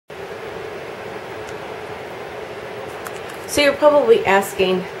So you're probably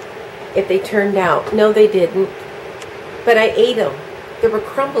asking if they turned out. No, they didn't. But I ate them. They were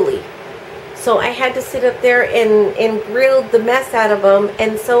crumbly. So I had to sit up there and grill the mess out of them.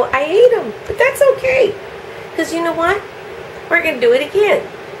 And so I ate them. But that's okay. Because you know what? We're going to do it again.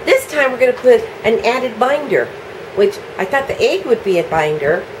 This time we're going to put an added binder. Which I thought the egg would be a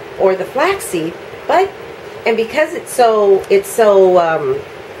binder. Or the flax seed. And because it's so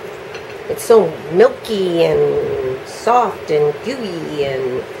milky and soft and gooey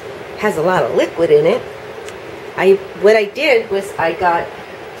and has a lot of liquid in it, what I did was I got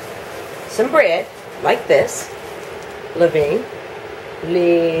some bread like this, living,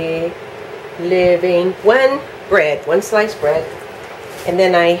 one sliced bread, and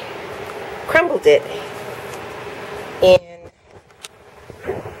then I crumbled it in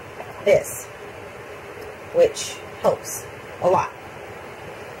this, which helps a lot.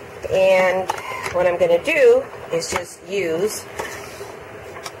 And what I'm going to do is just use,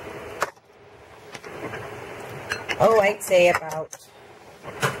 I'd say about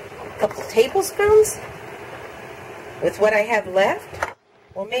a couple tablespoons with what I have left.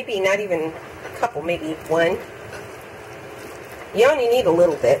 Well, maybe not even a couple, maybe one. You only need a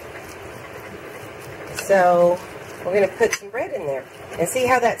little bit. So we're going to put some bread in there. And see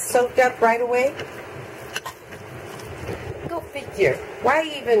how that's soaked up right away? Go figure. Why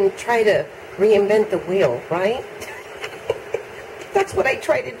even try to reinvent the wheel, right? That's what I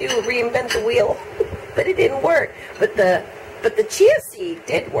tried to do, reinvent the wheel. But it didn't work. But the chia seed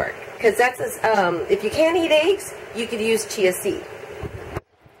did work. Because that's, if you can't eat eggs, you could use chia seed.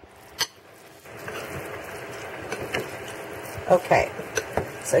 Okay.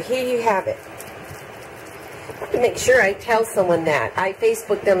 So here you have it. To make sure I tell someone that. I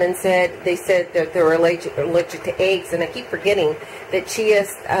Facebooked them and they said that they're allergic to eggs, and I keep forgetting that chia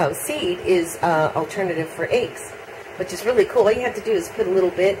seed is alternative for eggs, which is really cool. All you have to do is put a little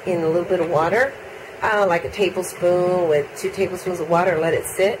bit in a little bit of water, like a tablespoon with 2 tablespoons of water, let it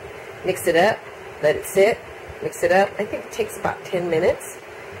sit, mix it up, let it sit, mix it up. I think it takes about 10 minutes,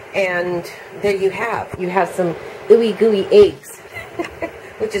 and there you have some ooey gooey eggs,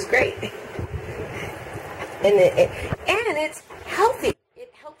 which is great. And it's healthy.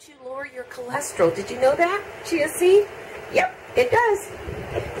 It helps you lower your cholesterol. Did you know that? Chia seed? Yep, it does.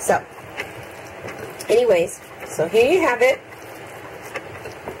 So, anyways, so here you have it.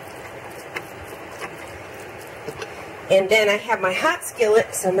 And then I have my hot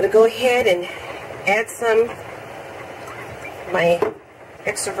skillet, so I'm going to go ahead and add some my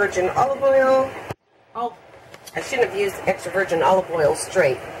extra virgin olive oil. Oh, I shouldn't have used extra virgin olive oil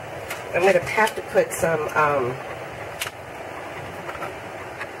straight. I'm going to have to put some,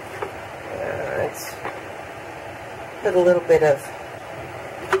 let's put a little bit of,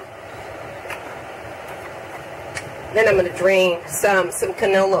 then I'm going to drain some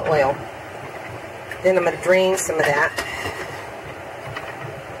canola oil. Then I'm going to drain some of that.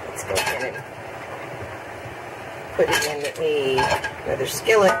 Let's go ahead and put it in another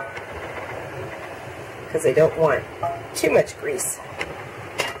skillet, because I don't want too much grease.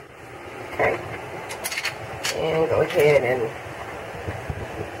 Okay, and go ahead and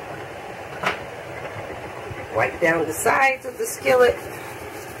wipe down the sides of the skillet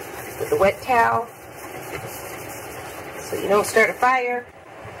with a wet towel so you don't start a fire.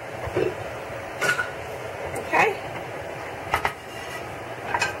 Okay,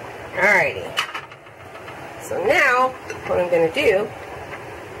 alrighty, so now what I'm going to do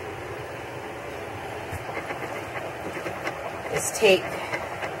is take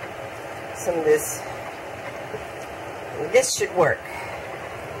some of this. This should work.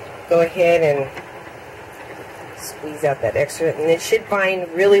 Go ahead and squeeze out that extra, and it should bind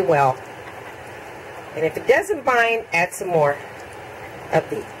really well. And if it doesn't bind, add some more of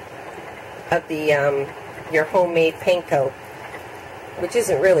the your homemade panko, which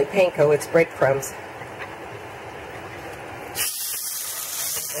isn't really panko, it's breadcrumbs.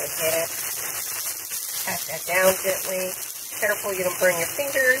 Go ahead, pat that down gently. Careful you don't burn your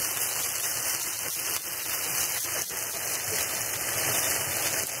fingers.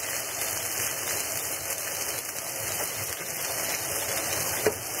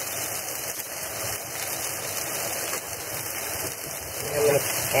 I'm going to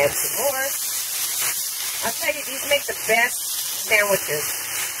add some more. I'll tell you, these make the best sandwiches.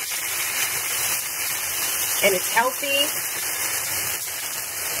 And it's healthy.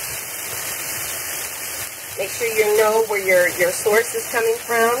 Make sure you know where your source is coming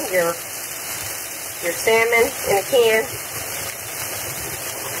from, your salmon in a can.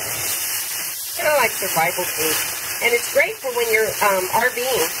 Kind of like survival food. And it's great for when you're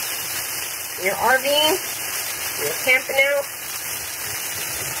RVing. When you're RVing, You're camping out.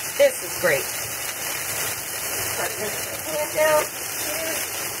 This is great. Start this hand out here.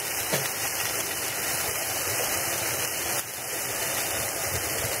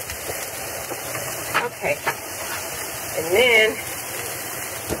 Okay. And then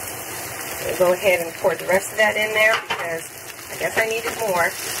I'm going to go ahead and pour the rest of that in there because I guess I needed more.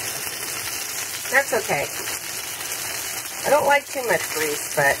 That's okay. I don't like too much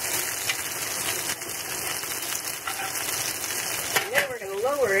grease, but and then we're going to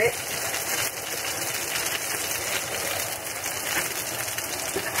lower it.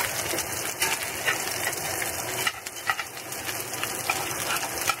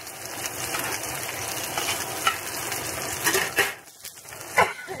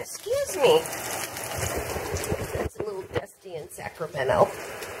 Excuse me. It's a little dusty in Sacramento.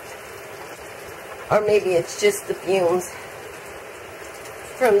 Or maybe it's just the fumes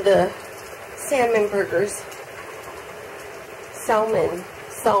from the salmon burgers. Salmon,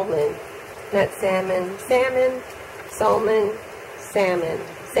 not salmon. Salmon, salmon,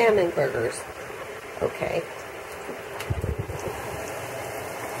 salmon burgers. Okay.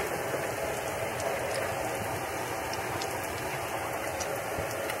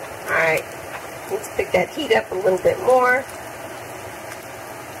 Alright, let's pick that heat up a little bit more.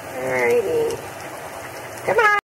 Alrighty. Come on.